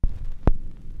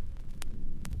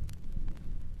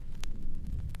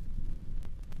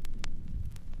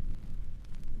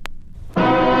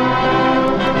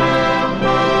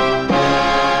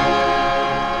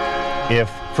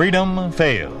Freedom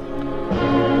Failed.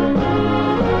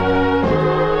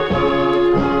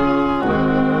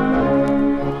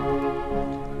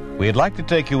 We'd like to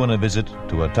take you on a visit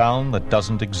to a town that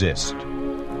doesn't exist.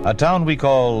 A town we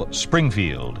call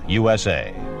Springfield,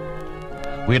 USA.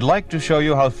 We'd like to show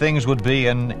you how things would be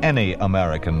in any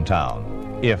American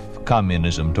town if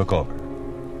communism took over.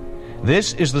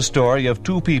 This is the story of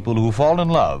two people who fall in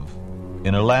love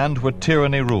in a land where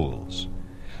tyranny rules.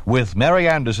 With Mary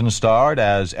Anderson starred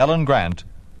as Ellen Grant,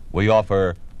 we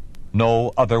offer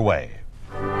No Other Way.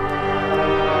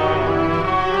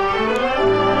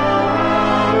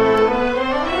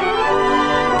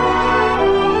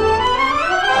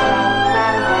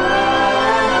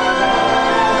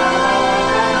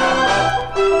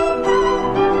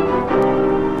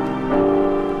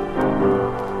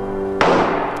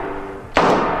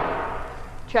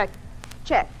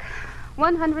 Check.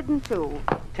 102.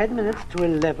 10 minutes to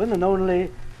 11 and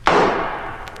only...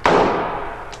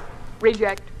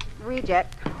 Reject.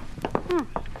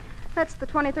 That's the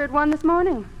 23rd one this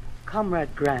morning.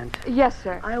 Comrade Grant. Yes,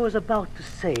 sir. I was about to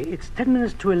say, it's 10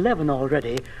 minutes to 11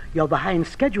 already. You're behind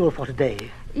schedule for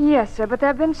today. Yes, sir, but there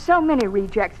have been so many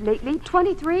rejects lately.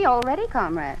 23 already,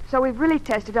 comrade. So we've really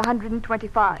tested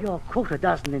 125. Your quota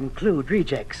doesn't include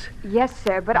rejects. Yes,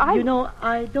 sir, but I... You know,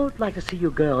 I don't like to see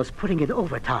you girls putting in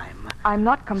overtime. I'm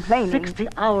not complaining. 60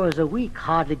 hours a week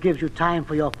hardly gives you time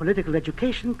for your political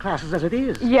education classes as it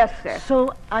is. Yes, sir.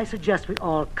 So I suggest we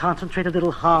all concentrate a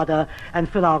little harder and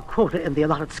fill our quota in the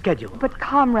allotted schedule. But,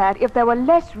 comrade, if there were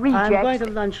less rejects... I'm going to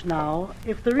lunch now.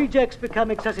 If the rejects become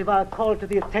excessive, I'll call it to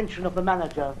the attention of the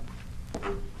manager.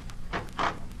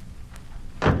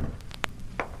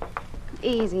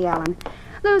 Easy, Ellen.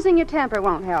 Losing your temper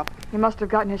won't help. He must have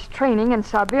gotten his training in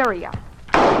Siberia.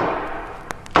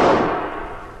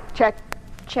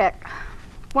 Check.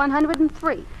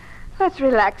 103. Let's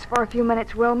relax for a few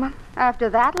minutes, Wilma. After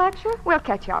that lecture? We'll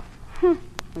catch up.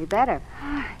 We better.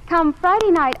 Come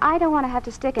Friday night, I don't want to have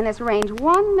to stick in this range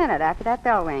 1 minute after that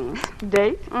bell rings.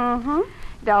 Date? Mm-hmm.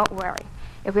 Don't worry.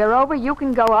 If we're over, you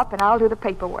can go up and I'll do the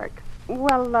paperwork.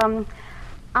 Well,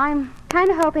 I'm kind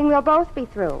of hoping we'll both be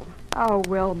through. Oh,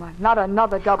 Wilma, not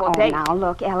another double date. Oh, now,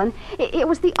 look, Ellen. It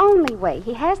was the only way.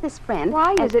 He has this friend.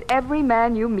 Why is it every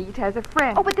man you meet has a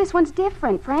friend? Oh, but this one's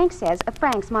different. Frank's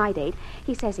my date.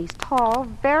 He says he's tall,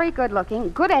 very good-looking,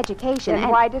 good education, Then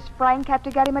and... why does Frank have to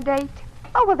get him a date?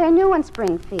 Oh, well, they're new in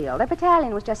Springfield. Their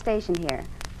battalion was just stationed here.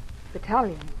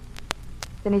 Battalion?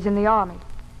 Then he's in the Army.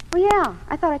 Well, yeah,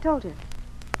 I thought I told you.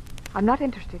 I'm not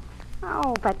interested.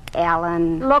 Oh, but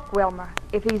Ellen... Look, Wilma,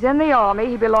 if he's in the Army,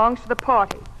 he belongs to the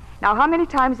party. Now, how many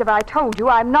times have I told you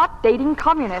I'm not dating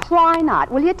communists? Why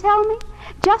not? Will you tell me?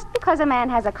 Just because a man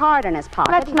has a card in his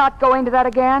pocket... Let's not go into that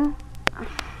again.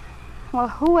 Well,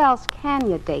 who else can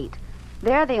you date?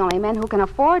 They're the only men who can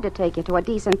afford to take you to a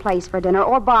decent place for dinner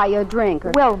or buy you a drink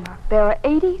or... Wilma, there are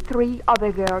 83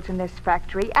 other girls in this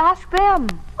factory. Ask them.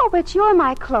 Oh, but you're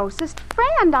my closest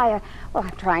friend. Well, I'm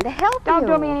trying to help you. Don't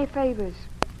do me any favors.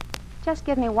 Just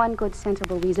give me one good,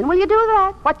 sensible reason. Will you do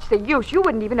that? What's the use? You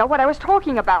wouldn't even know what I was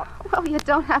talking about. Well, you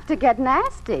don't have to get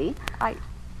nasty.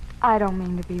 I don't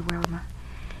mean to be, Wilma.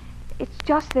 It's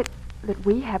just that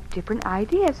we have different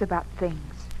ideas about things.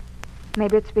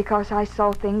 Maybe it's because I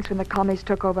saw things when the commies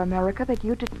took over America that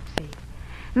you didn't see.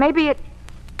 Maybe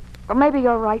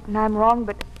you're right and I'm wrong,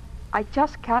 but I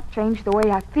just can't change the way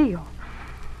I feel.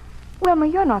 Wilma,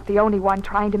 you're not the only one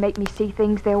trying to make me see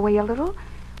things their way a little.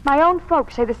 My own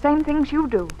folks say the same things you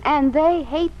do. And they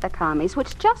hate the commies,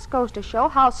 which just goes to show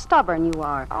how stubborn you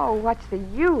are. Oh, what's the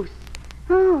use?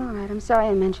 Oh, all right, I'm sorry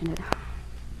I mentioned it.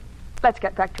 Let's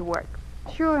get back to work.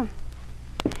 Sure.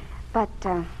 But,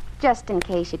 just in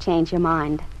case you change your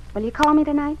mind, will you call me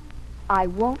tonight? I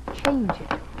won't change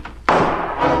it.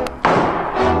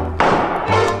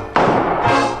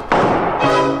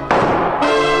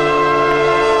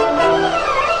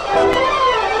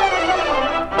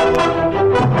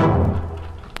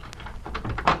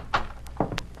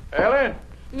 Ellen?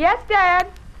 Yes, Dad?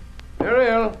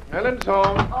 Ariel, Ellen's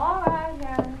home. All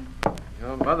right, Ellen.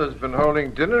 Your mother's been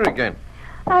holding dinner again.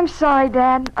 I'm sorry,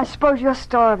 Dad. I suppose you're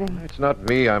starving. It's not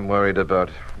me I'm worried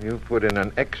about. You put in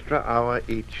an extra hour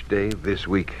each day this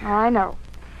week. I know.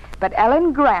 But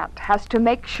Ellen Grant has to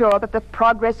make sure that the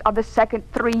progress of the second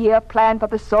 3-year plan for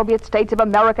the Soviet States of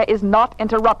America is not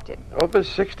interrupted. Over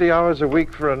 60 hours a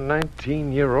week for a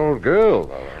 19-year-old girl.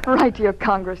 Right to your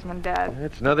congressman, Dad.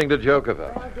 It's nothing to joke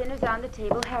about. Well, dinner's on the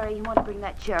table. Harry, you want to bring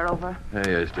that chair over?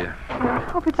 Yes, dear. I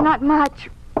hope it's not much.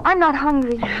 I'm not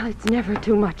hungry. Well, it's never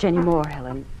too much anymore,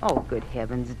 Helen. Oh, good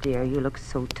heavens, dear. You look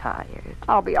so tired.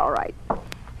 I'll be all right.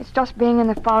 It's just being in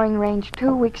the firing range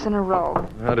 2 weeks in a row.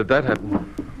 How did that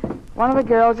happen? One of the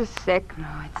girls is sick.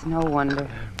 Oh, it's no wonder.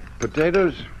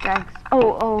 Potatoes? Thanks.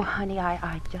 Oh, honey,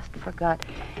 I just forgot.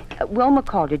 Wilma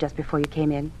called you just before you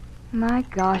came in. My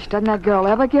gosh, doesn't that girl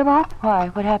ever give up? Why?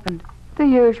 What happened? The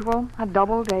usual, a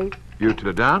double date. You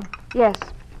two down? Yes.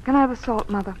 Can I have the salt,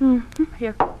 Mother?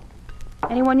 Here.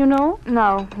 Anyone you know?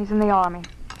 No, he's in the army.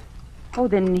 Oh,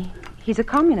 then he's a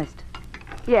communist.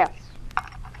 Yes,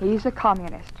 he's a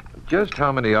communist. Just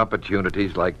how many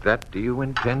opportunities like that do you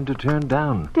intend to turn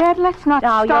down? Dad, let's not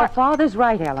Now, your start... father's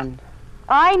right, Ellen.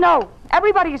 I know.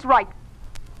 Everybody's right.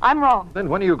 I'm wrong. Then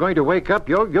when are you going to wake up?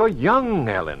 You're young,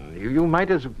 Ellen. You might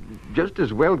just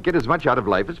as well get as much out of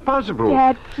life as possible.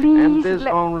 Dad, please... And there's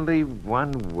only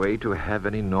one way to have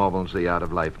any normalcy out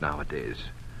of life nowadays.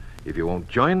 If you won't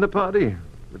join the party,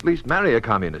 at least marry a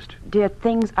communist. Dear,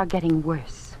 things are getting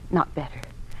worse, not better.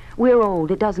 We're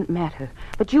old, it doesn't matter.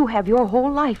 But you have your whole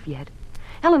life yet.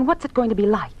 Ellen, what's it going to be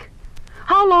like?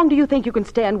 How long do you think you can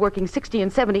stand working 60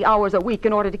 and 70 hours a week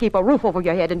in order to keep a roof over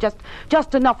your head and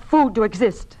just enough food to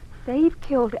exist? They've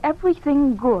killed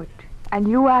everything good, and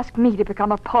you ask me to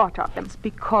become a part of them. It's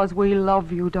because we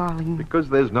love you, darling. Because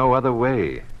there's no other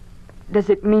way. Does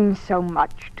it mean so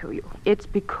much to you? It's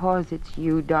because it's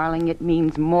you, darling. It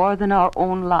means more than our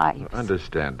own lives.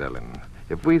 Understand, Ellen.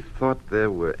 If we thought there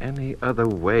were any other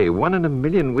way, 1 in a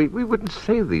million, we wouldn't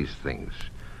say these things.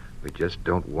 We just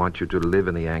don't want you to live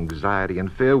in the anxiety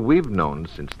and fear we've known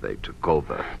since they took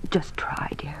over. Just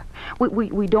try, dear.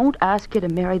 We don't ask you to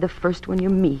marry the first one you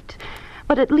meet,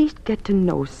 but at least get to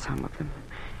know some of them.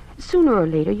 Sooner or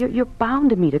later, you're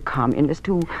bound to meet a communist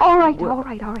who... All right.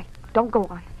 Don't go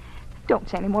on. Don't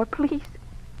say any more, please.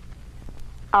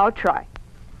 I'll try.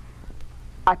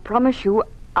 I promise you,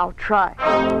 I'll try.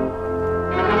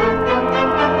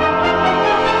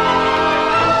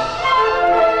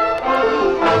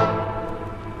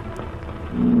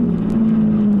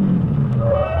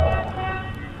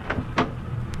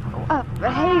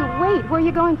 Hey, wait. Where are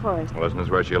you going first? Well, isn't this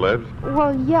where she lives?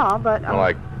 Well, yeah, but... Well,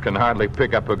 I can hardly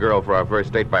pick up a girl for our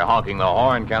first date by honking the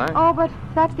horn, can I? Oh, but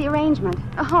that's the arrangement.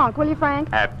 A honk, will you, Frank?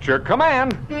 At your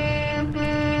command.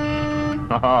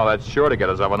 Oh, that's sure to get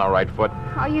us up on the right foot.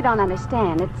 Oh, you don't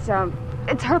understand.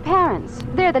 It's her parents.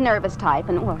 They're the nervous type,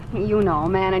 and, well, you know,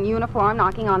 man in uniform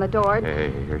knocking on the door.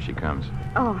 Hey, here she comes.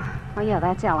 Oh, yeah,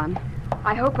 that's Ellen.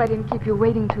 I hope I didn't keep you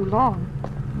waiting too long.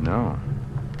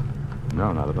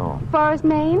 No, not at all. Forest,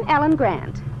 Maine, Ellen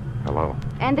Grant. Hello.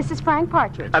 And this is Frank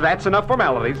Partridge. That's enough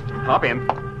formalities. Hop in.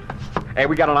 Hey,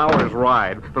 we got an hour's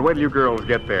ride, but wait till you girls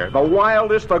get there. The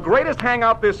wildest, the greatest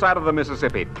hangout this side of the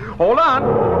Mississippi. Hold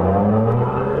on.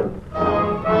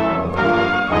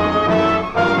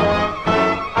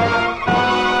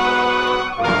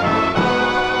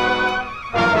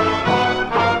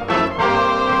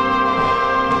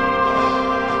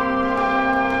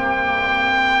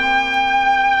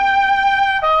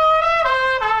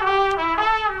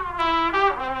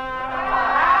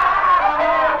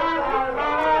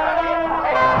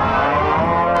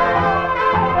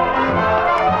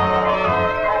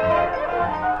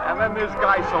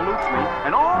 Salutes me,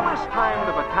 and all this time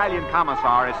the battalion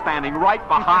commissar is standing right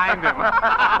behind him.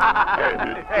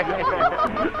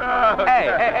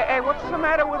 Hey, what's the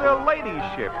matter with her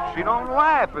ladyship? She don't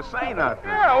laugh or say nothing.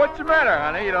 Yeah, what's the matter,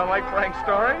 honey? You don't like Frank's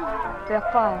stories? They're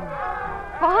fine.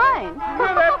 Fine.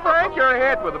 You're that Frank? You're a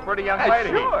hit with a pretty young lady.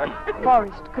 Sure.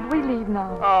 Forrest, could we leave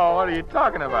now? Oh, what are you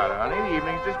talking about, honey? The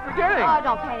evening's just beginning. Oh,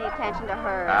 don't pay any attention to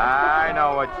her. I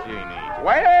know what she needs.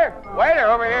 Waiter,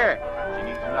 over here. She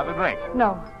needs another drink.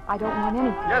 No, I don't want any.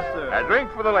 Yes, sir. A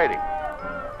drink for the lady.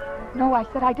 No, I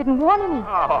said I didn't want any.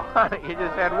 Oh, honey, you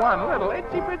just had one little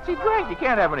itsy-bitsy drink. You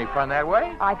can't have any fun that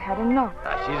way. I've had enough.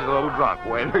 She's a little drunk,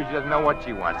 waiter. She doesn't know what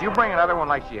she wants. You bring another one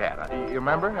like she had. You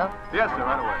remember? Huh? Yes, sir,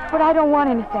 right away. But I don't want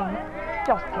anything.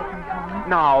 Just take me home.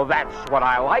 Now, that's what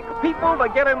I like. People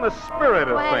that get in the spirit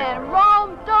of When things. in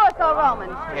Rome, do it the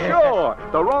Romans. Sure.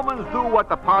 The Romans do what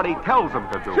the party tells them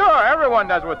to do. Sure, everyone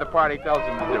does what the party tells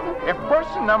them to do. If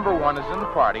person number one is in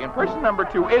the party and person number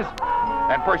two isn't,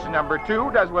 then person number two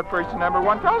does what person number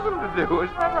one tells them to do.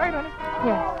 Isn't that right, honey?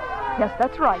 Yes,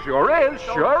 that's right. Sure is.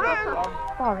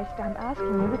 Forrest, I'm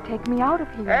asking you to take me out of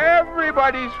here.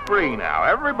 Everybody's free now.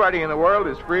 Everybody in the world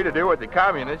is free to do what the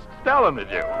communists tell them to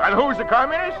do. And who's the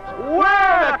communist?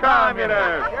 We're the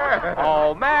communists! Yeah.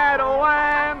 Oh,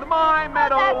 Meadowland, my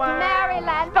Meadowland.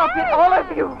 Maryland. Stop it, all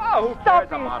of you. Oh, who Stop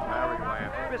cares it. about Maryland?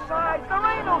 Besides, there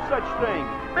ain't no such thing.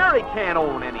 Mary can't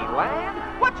own any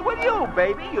land. What's with you,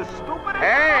 baby? You stupid.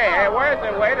 Hey, where's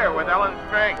the waiter with Ellen's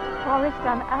drink? Forrest,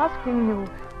 I'm asking you,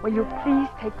 will you please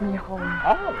take me home?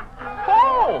 Home?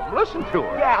 home. Listen to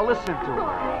her. Yeah, listen to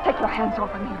her. Take your hands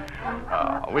off of me.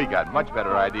 Oh, we got much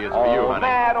better ideas for you, honey.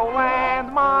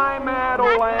 Meadowland, my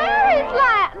Meadowland. Mary's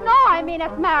lamb. No, I mean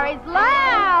it's Mary's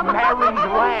lamb. Mary's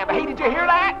lamb. Hey, did you hear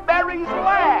that? Mary's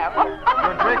lamb.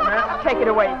 Your drink, man. Take it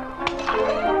away.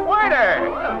 Waiter!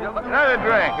 Another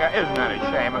drink. Isn't that a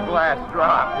shame? A glass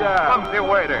drop. Yeah. Comes the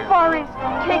waiter. Forrest,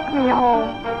 take me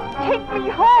home. Take me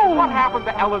home. What happened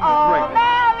to Ellen's Oh, drink?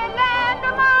 Maryland,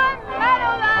 my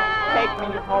Meadowland. Take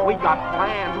me home. We got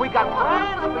plans. We got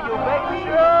plans for you, baby.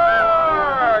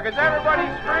 Sure, because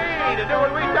everybody's free to do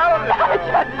what we tell them to do. I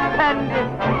can't stand it.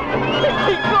 Let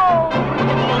me go.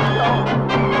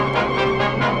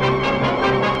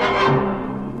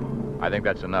 I think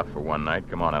that's enough for one night.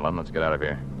 Come on, Ellen. Let's get out of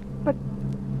here.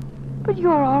 But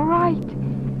you're all right.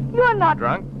 You're not...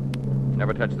 Drunk?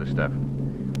 Never touch this stuff.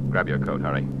 Grab your coat.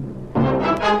 Hurry.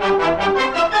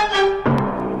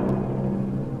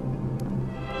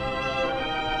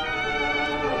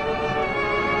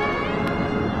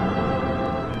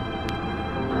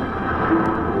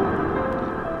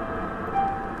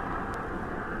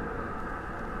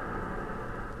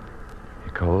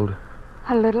 You cold?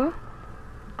 A little.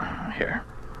 Here.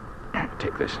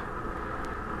 Take this.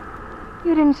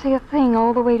 You didn't say a thing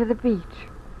all the way to the beach.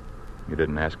 You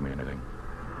didn't ask me anything.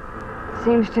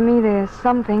 Seems to me there's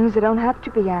some things that don't have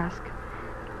to be asked.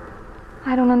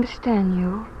 I don't understand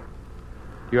you.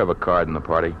 You have a card in the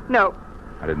party? No.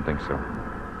 I didn't think so.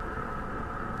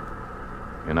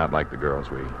 You're not like the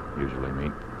girls we usually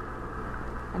meet.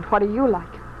 And what are you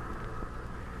like?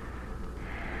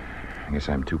 I guess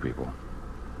I'm two people.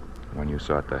 The one you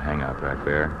saw at the hangout back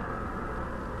there,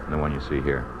 and the one you see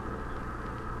here.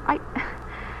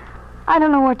 I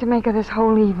don't know what to make of this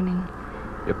whole evening.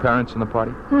 Your parents in the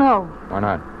party? No. Why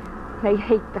not? They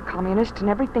hate the communists and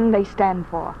everything they stand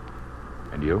for.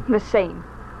 And you? The same.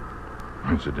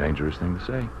 It's a dangerous thing to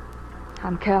say.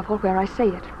 I'm careful where I say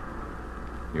it.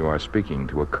 You are speaking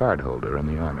to a card holder in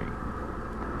the Army.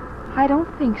 I don't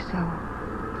think so.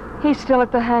 He's still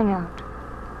at the hangout.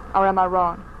 Or am I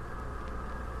wrong?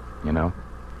 You know,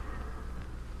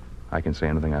 I can say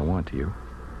anything I want to you.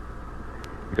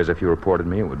 Because if you reported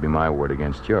me, it would be my word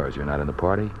against yours. You're not in the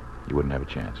party, you wouldn't have a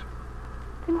chance.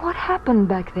 Then what happened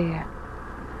back there?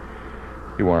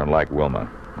 You weren't like Wilma.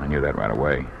 I knew that right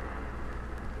away.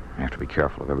 I have to be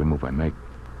careful of every move I make.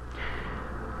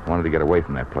 I wanted to get away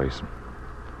from that place.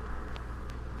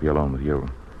 Be alone with you.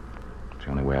 It's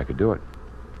the only way I could do it.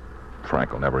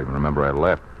 Frank will never even remember I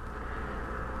left.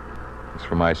 As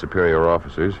for my superior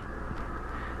officers,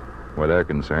 where they're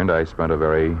concerned, I spent a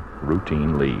very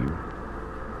routine leave.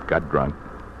 Got drunk,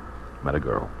 met a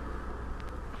girl.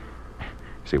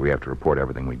 See, we have to report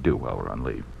everything we do while we're on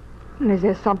leave. And is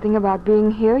there something about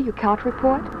being here you can't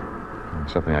report?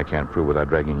 Something I can't prove without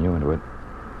dragging you into it.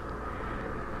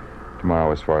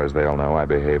 Tomorrow, as far as they'll know, I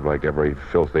behave like every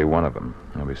filthy one of them.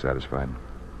 They'll be satisfied.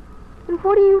 And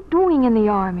what are you doing in the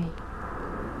Army?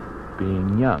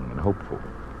 Being young and hopeful.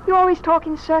 You always talk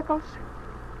in circles.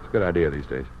 It's a good idea these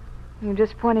days. You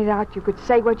just pointed out you could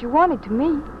say what you wanted to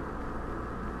me.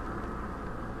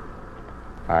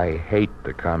 I hate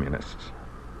the communists.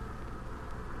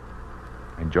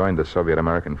 I joined the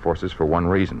Soviet-American forces for one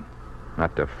reason.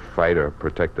 Not to fight or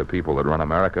protect the people that run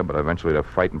America, but eventually to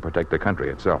fight and protect the country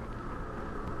itself.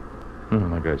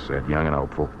 Like I said, young and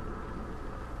hopeful.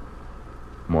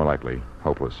 More likely,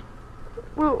 hopeless.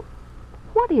 Well,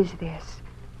 what is this?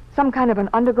 Some kind of an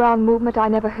underground movement I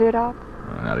never heard of?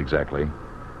 Not exactly.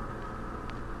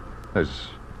 There's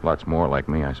lots more like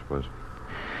me, I suppose.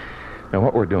 Now,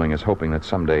 what we're doing is hoping that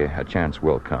someday a chance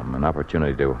will come, an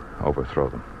opportunity to overthrow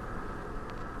them.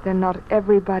 Then not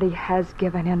everybody has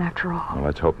given in after all. Well,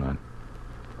 let's hope not.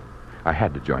 I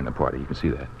had to join the party. You can see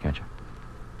that, can't you?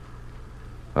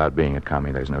 Without being a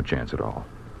commie, there's no chance at all.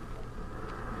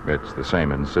 It's the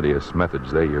same insidious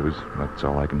methods they use. That's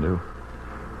all I can do.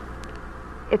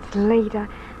 It's late.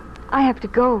 I have to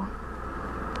go.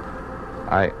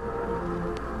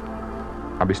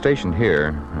 I'll be stationed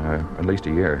here at least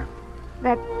a year.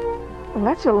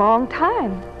 That's a long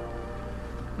time.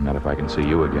 Not if I can see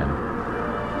you again.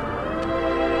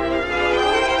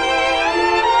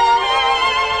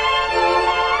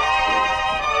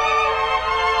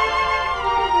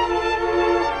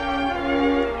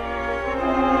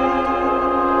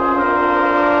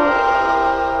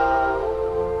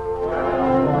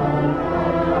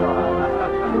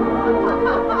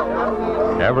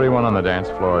 Everyone on the dance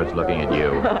floor is looking at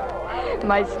you.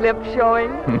 My slip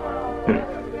showing?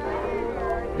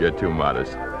 You're too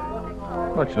modest.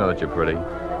 Don't you know that you're pretty?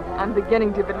 I'm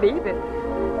beginning to believe it.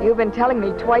 You've been telling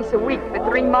me twice a week for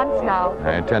 3 months now.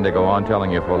 I intend to go on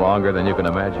telling you for longer than you can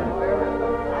imagine.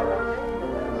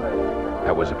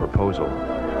 That was a proposal.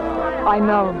 I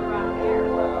know.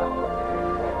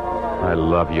 I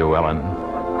love you, Ellen.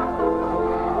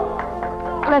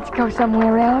 Let's go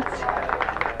somewhere else.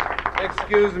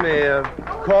 Excuse me,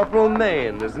 Corporal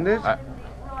Maine, isn't it?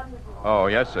 Oh,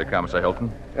 yes, Commissar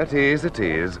Hilton. It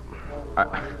is.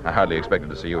 I hardly expected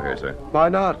to see you here, sir. Why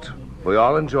not? We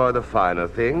all enjoy the finer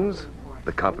things.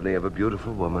 The company of a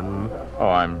beautiful woman. Oh,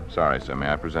 I'm sorry, sir. May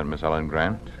I present Miss Ellen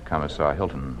Grant, Commissar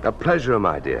Hilton? A pleasure,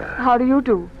 my dear. How do you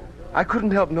do? I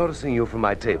couldn't help noticing you from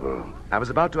my table. I was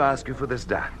about to ask you for this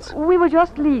dance. We were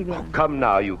just leaving. Oh, come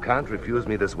now, you can't refuse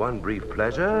me this one brief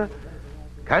pleasure.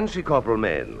 Can she, Corporal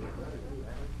Maine?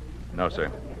 No,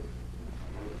 sir.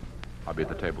 I'll be at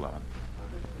the table, Ellen.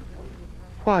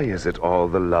 Why is it all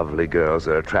the lovely girls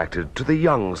are attracted to the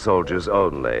young soldiers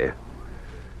only?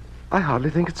 I hardly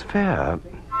think it's fair.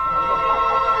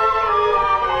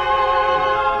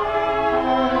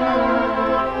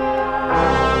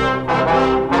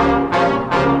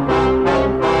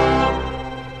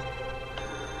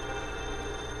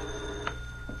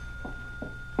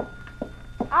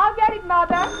 I'll get it,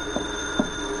 Mother.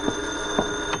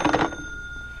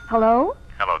 Hello?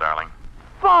 Hello, darling.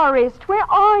 Forrest, where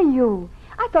are you?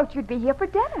 I thought you'd be here for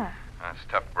dinner. That's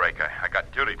a tough break. I got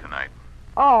duty tonight.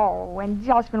 Oh, and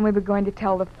just when we were going to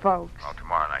tell the folks. Oh,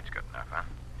 tomorrow night's good enough, huh?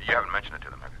 You haven't mentioned it to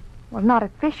them, have you? Well, not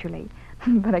officially,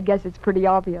 but I guess it's pretty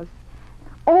obvious.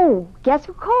 Oh, guess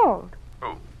who called?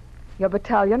 Who? Your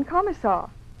battalion commissar.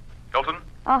 Hilton?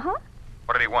 Uh-huh.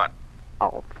 What did he want?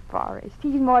 Oh, Forrest,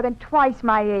 he's more than twice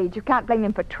my age. You can't blame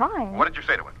him for trying. What did you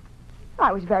say to him?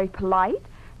 I was very polite,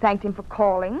 thanked him for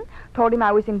calling, told him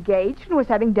I was engaged and was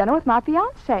having dinner with my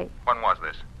fiancée. When was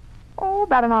this? Oh,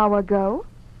 about an hour ago.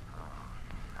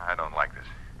 I don't like this.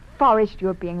 Forrest,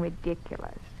 you're being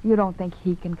ridiculous. You don't think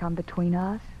he can come between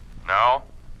us? No.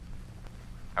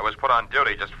 I was put on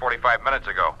duty just 45 minutes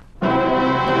ago.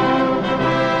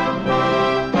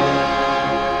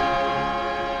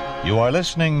 You are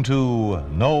listening to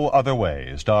No Other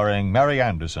Way, starring Mary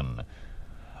Anderson.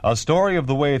 A story of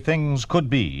the way things could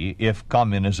be if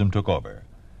communism took over.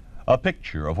 A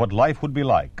picture of what life would be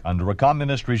like under a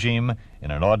communist regime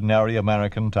in an ordinary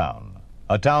American town.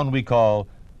 A town we call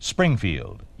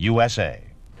Springfield, USA.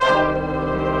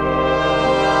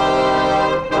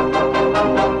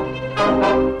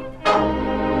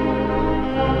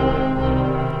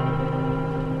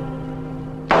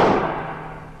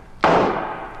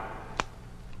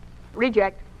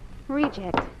 Reject.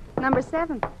 Reject. Number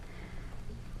 7.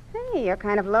 Hey, you're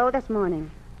kind of low this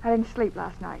morning. I didn't sleep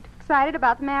last night. Excited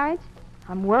about the marriage?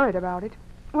 I'm worried about it.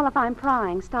 Well, if I'm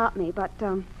prying, stop me. But,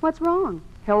 what's wrong?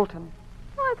 Hilton.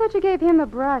 Oh, I thought you gave him the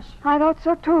brush. I thought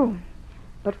so, too.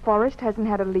 But Forrest hasn't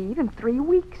had a leave in 3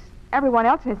 weeks. Everyone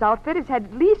else in his outfit has had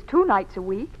at least 2 nights a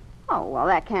week. Oh, well,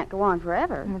 that can't go on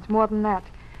forever. And it's more than that.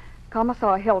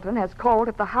 Commissar Hilton has called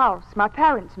at the house. My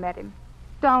parents met him.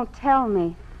 Don't tell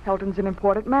me. Hilton's an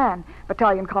important man.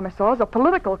 Battalion commissars are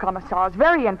political commissars,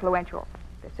 very influential.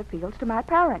 This appeals to my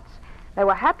parents. They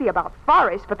were happy about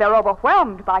Forrest, but they're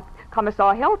overwhelmed by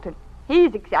Commissar Hilton.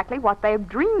 He's exactly what they've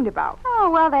dreamed about.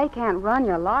 Oh, well, they can't run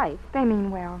your life. They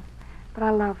mean well, but I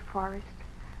love Forrest.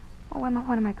 Oh, Emma,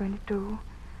 what am I going to do?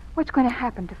 What's going to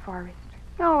happen to Forrest?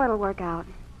 Oh, it'll work out.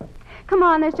 Come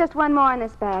on, there's just one more in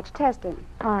this batch. Test it.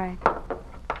 All right.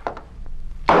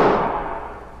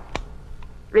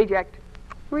 Reject.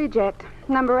 Reject.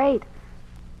 Number 8.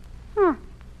 Huh.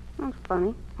 That's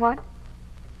funny. What?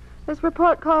 This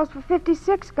report calls for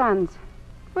 56 guns.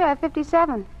 We have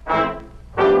 57.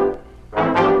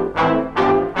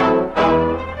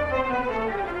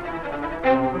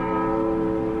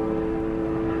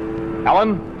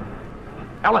 Ellen?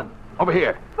 Ellen, over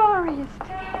here. Forrest.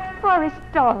 Forrest,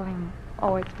 darling.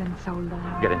 Oh, it's been so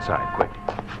long. Get inside, quick.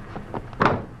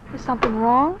 Is something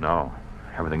wrong? No,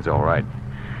 everything's all right.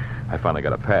 I finally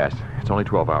got a pass. It's only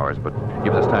 12 hours, but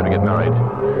gives us time to get married.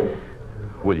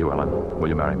 Will you, Ellen? Will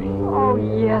you marry me? Oh,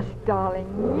 yes, darling.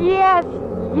 Yes,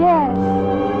 yes.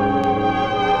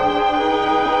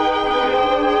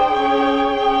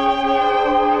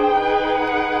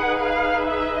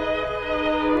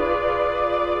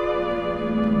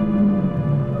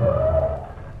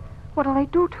 What'll they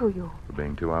do to you? For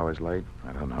being 2 hours late?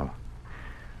 I don't know.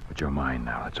 But you're mine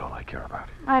now. That's all I care about.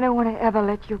 I don't want to ever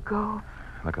let you go.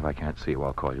 Look, if I can't see you,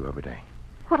 I'll call you every day.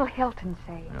 What'll Hilton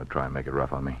say? He'll try and make it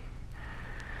rough on me.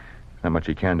 Not much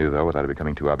he can do, though, without it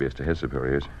becoming too obvious to his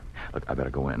superiors. Look, I better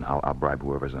go in. I'll bribe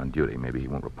whoever's on duty. Maybe he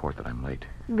won't report that I'm late.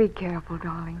 Be careful,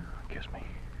 darling. Kiss me.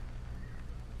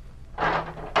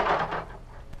 God,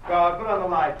 put on the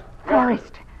light.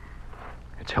 Forrest.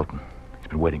 It's Hilton. He's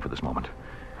been waiting for this moment.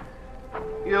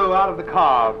 You out of the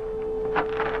car.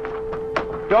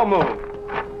 Don't move.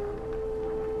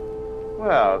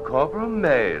 Well, Corporal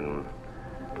Maine,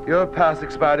 your pass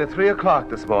expired at 3 o'clock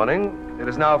this morning. It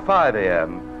is now 5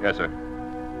 a.m. Yes, sir.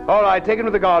 All right, take him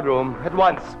to the guardroom at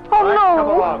once. Oh, All right, no. Come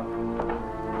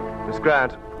along. Miss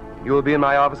Grant, you will be in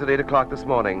my office at 8 o'clock this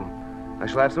morning. I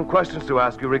shall have some questions to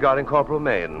ask you regarding Corporal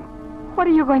Maine. What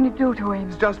are you going to do to him?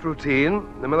 It's just routine.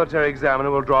 The military examiner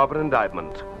will draw up an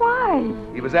indictment. Why?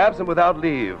 He was absent without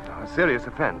leave, a serious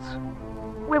offense.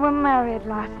 We were married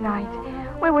last night.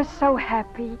 We were so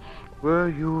happy. Were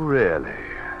you really?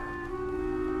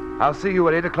 I'll see you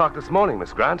at 8 o'clock this morning,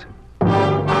 Miss Grant.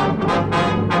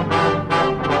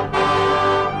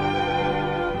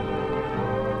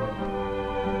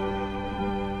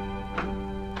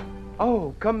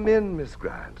 Oh, come in, Miss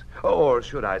Grant. Or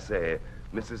should I say,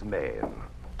 Mrs. Maine.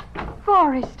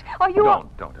 Forrest, are you... Don't,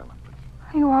 Ellen, please.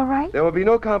 Are you all right? There will be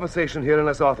no conversation here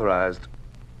unless authorized.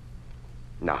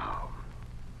 Now,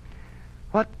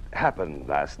 what happened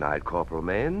last night, Corporal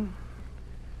Maine?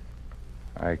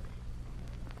 I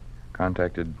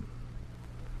contacted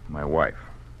my wife.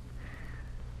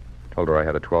 Told her I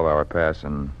had a 12-hour pass,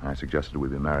 and I suggested we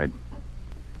be married.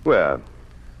 Where?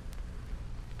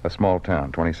 A small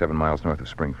town, 27 miles north of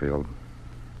Springfield.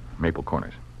 Maple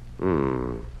Corners.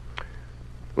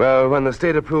 Well, when the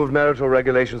state-approved marital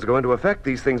regulations go into effect,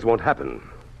 these things won't happen.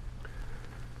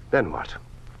 Then what?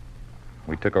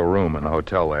 We took a room in a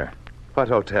hotel there. What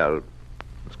hotel?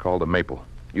 It's called the Maple.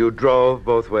 You drove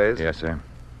both ways? Yes, sir.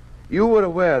 You were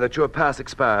aware that your pass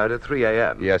expired at 3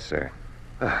 a.m.? Yes, sir.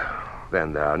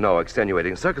 Then there are no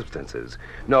extenuating circumstances.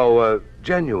 No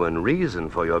genuine reason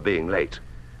for your being late.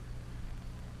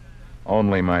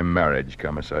 Only my marriage,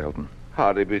 Commissar Hilton.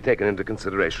 Hardly be taken into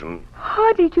consideration.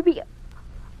 Hardly to be...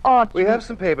 Ought We you? have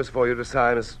some papers for you to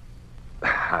sign, Miss...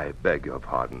 I beg your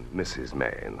pardon, Mrs.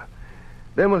 Maine.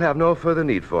 Then we'll have no further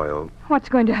need for you. What's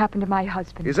going to happen to my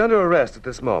husband? He's under arrest at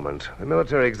this moment. The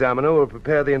military examiner will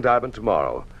prepare the indictment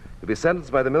tomorrow. He'll be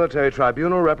sentenced by the military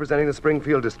tribunal representing the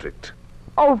Springfield district.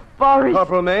 Oh, Forrest.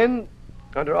 Corporal Maine,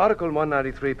 under Article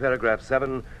 193, Paragraph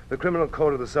 7, the Criminal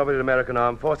Code of the Soviet American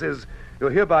Armed Forces, you're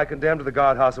hereby condemned to the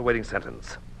guardhouse awaiting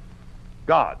sentence.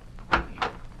 Guard.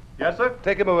 Yes, sir?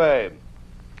 Take him away.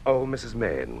 Oh, Mrs.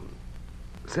 Maine,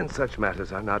 since such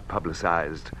matters are not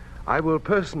publicized, I will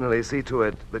personally see to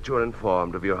it that you're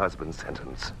informed of your husband's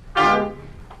sentence.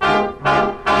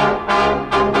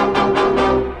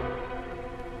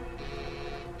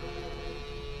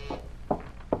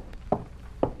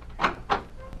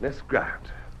 Miss Grant.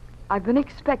 I've been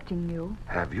expecting you.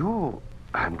 Have you?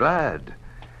 I'm glad.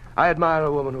 I admire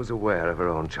a woman who's aware of her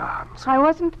own charms. I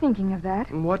wasn't thinking of that.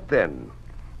 And what then?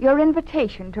 Your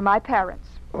invitation to my parents.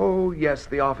 Oh, yes,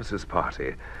 the officers'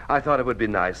 party. I thought it would be a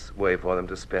nice way for them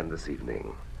to spend this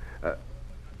evening.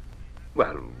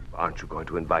 Well, aren't you going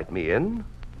to invite me in?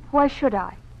 Why should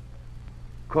I?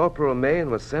 Corporal Maine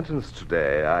was sentenced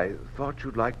today. I thought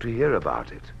you'd like to hear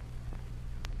about it.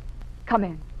 Come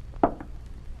in.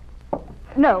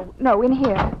 No, in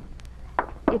here.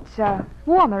 It's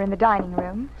warmer in the dining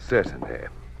room. Certainly.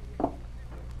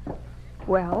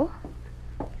 Well?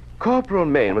 Corporal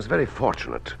Maine was very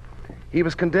fortunate. He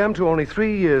was condemned to only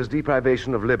 3 years'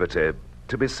 deprivation of liberty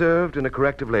to be served in a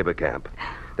corrective labor camp.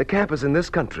 The camp is in this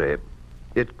country.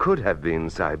 It could have been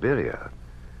Siberia.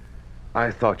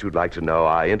 I thought you'd like to know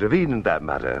I intervened in that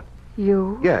matter.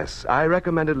 You? Yes, I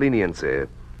recommended leniency.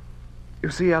 You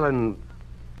see, Ellen,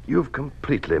 you've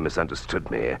completely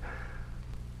misunderstood me.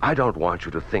 I don't want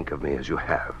you to think of me as you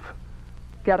have.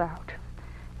 Get out.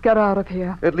 Get out of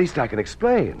here. At least I can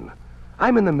explain.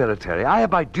 I'm in the military. I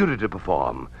have my duty to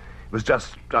perform. It was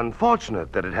just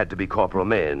unfortunate that it had to be Corporal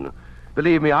Maine.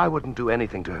 Believe me, I wouldn't do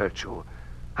anything to hurt you.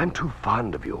 I'm too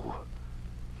fond of you.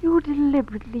 You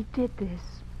deliberately did this.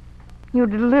 You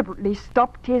deliberately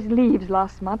stopped his leaves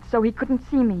last month so he couldn't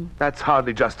see me. That's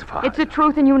hardly justified. It's the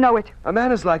truth and you know it. A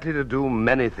man is likely to do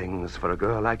many things for a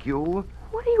girl like you.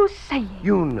 What are you saying?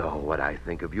 You know what I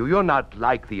think of you. You're not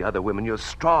like the other women. You're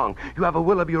strong. You have a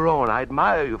will of your own. I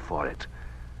admire you for it.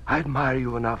 I admire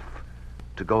you enough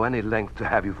to go any length to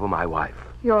have you for my wife.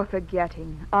 You're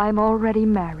forgetting. I'm already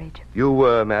married. You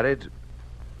were married?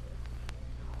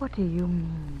 What do you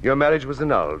mean? Your marriage was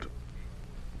annulled.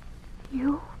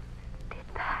 You did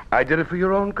that? I did it for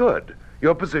your own good.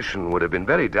 Your position would have been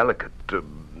very delicate,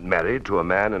 married to a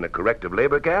man in a corrective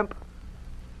labor camp.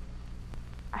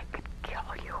 I could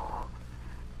kill you.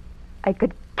 I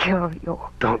could kill you.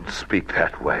 Don't speak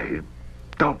that way.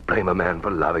 Don't blame a man for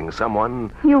loving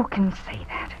someone. You can say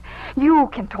that. You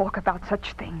can talk about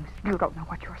such things. You don't know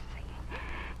what you're saying.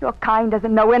 Your kind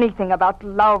doesn't know anything about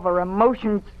love or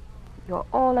emotions. You're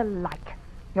all alike.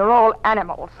 You're all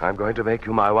animals. I'm going to make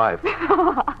you my wife.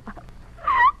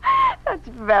 That's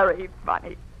very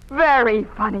funny. Very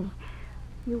funny.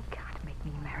 You can't make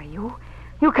me marry you.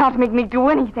 You can't make me do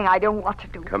anything I don't want to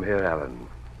do. Come here, Ellen.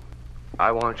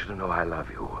 I want you to know I love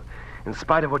you. In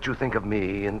spite of what you think of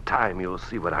me, in time you'll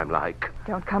see what I'm like.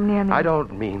 Don't come near me. I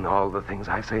don't mean all the things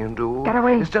I say and do. Get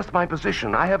away. It's just my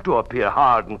position. I have to appear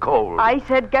hard and cold. I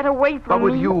said get away from But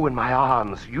with me. you in my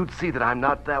arms, you'd see that I'm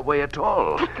not that way at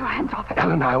all. Take your hands off it.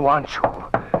 Ellen, I want you.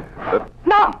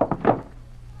 No!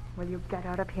 Will you get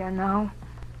out of here now?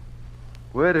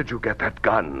 Where did you get that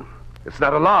gun? It's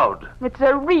not allowed. It's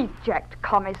a reject,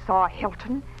 Commissar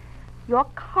Hilton. Your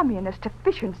communist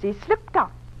efficiency slipped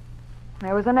up.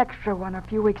 There was an extra one a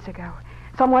few weeks ago.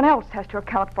 Someone else has to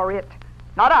account for it,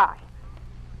 not I.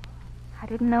 I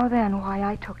didn't know then why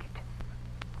I took it,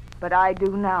 but I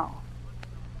do now.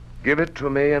 Give it to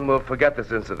me and we'll forget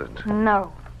this incident.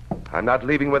 No, I'm not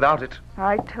leaving without it.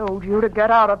 I told you to get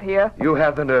out of here. You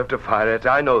have the nerve to fire it.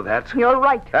 I know that. You're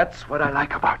right. That's what I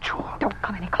like about you. Don't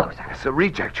come any closer. It's a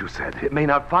reject, you said. It may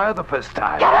not fire the first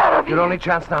time. Get out of here! Your only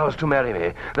chance now is to marry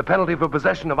me. The penalty for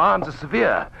possession of arms is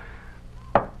severe.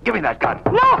 Give me that gun.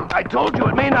 No! I told you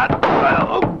it may not...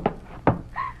 Oh.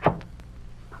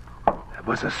 That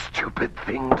was a stupid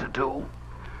thing to do.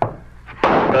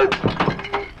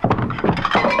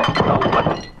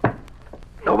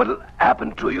 No, what'll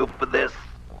happen to you for this?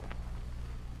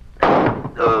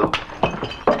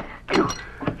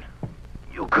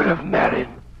 You could have married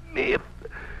me if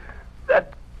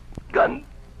that gun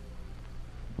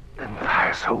didn't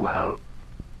fire so well.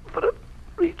 But a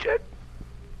reject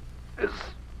is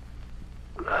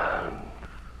grand.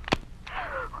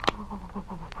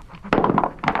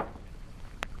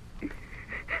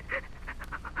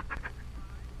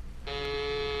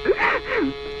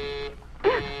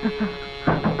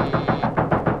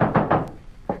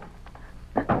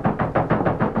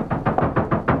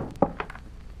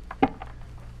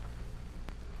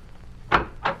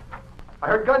 I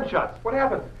heard gunshots. What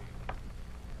happened?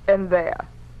 And there.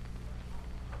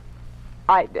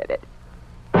 I did it.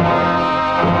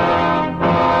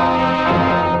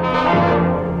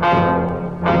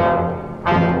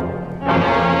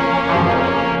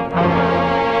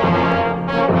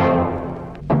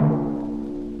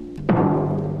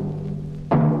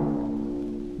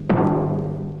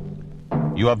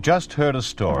 You have just heard a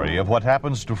story of what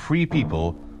happens to free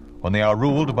people when they are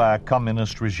ruled by a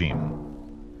communist regime.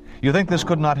 You think this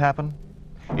could not happen?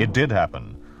 It did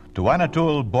happen to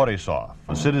Anatol Borisov,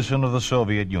 a citizen of the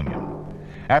Soviet Union.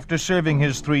 After serving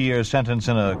his 3-year sentence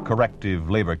in a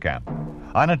corrective labor camp,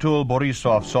 Anatol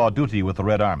Borisov saw duty with the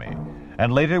Red Army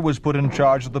and later was put in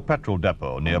charge of the petrol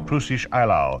depot near Preußisch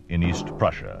Eylau in East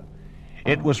Prussia.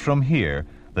 It was from here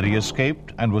that he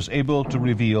escaped and was able to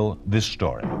reveal this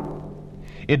story.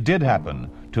 It did happen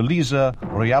to Liza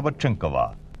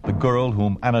Ryabachenkova, the girl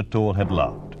whom Anatol had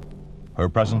loved. Her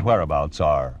present whereabouts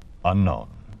are unknown.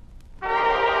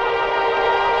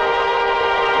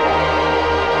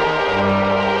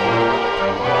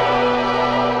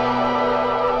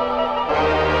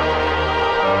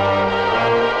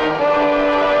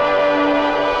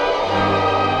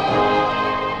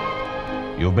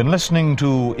 You've been listening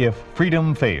to If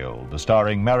Freedom Failed,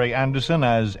 starring Mary Anderson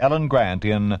as Ellen Grant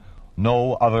in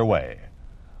No Other Way.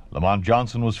 Lamont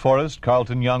Johnson was Forrest,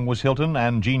 Carlton Young was Hilton,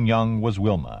 and Gene Young was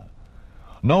Wilma.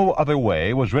 No Other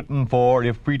Way was written for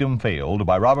If Freedom Failed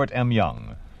by Robert M.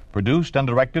 Young, produced and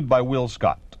directed by Will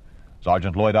Scott.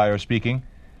 Sergeant Lloyd Iyer speaking.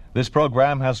 This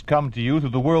program has come to you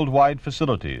through the worldwide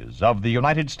facilities of the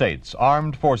United States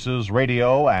Armed Forces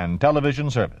Radio and Television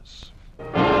Service.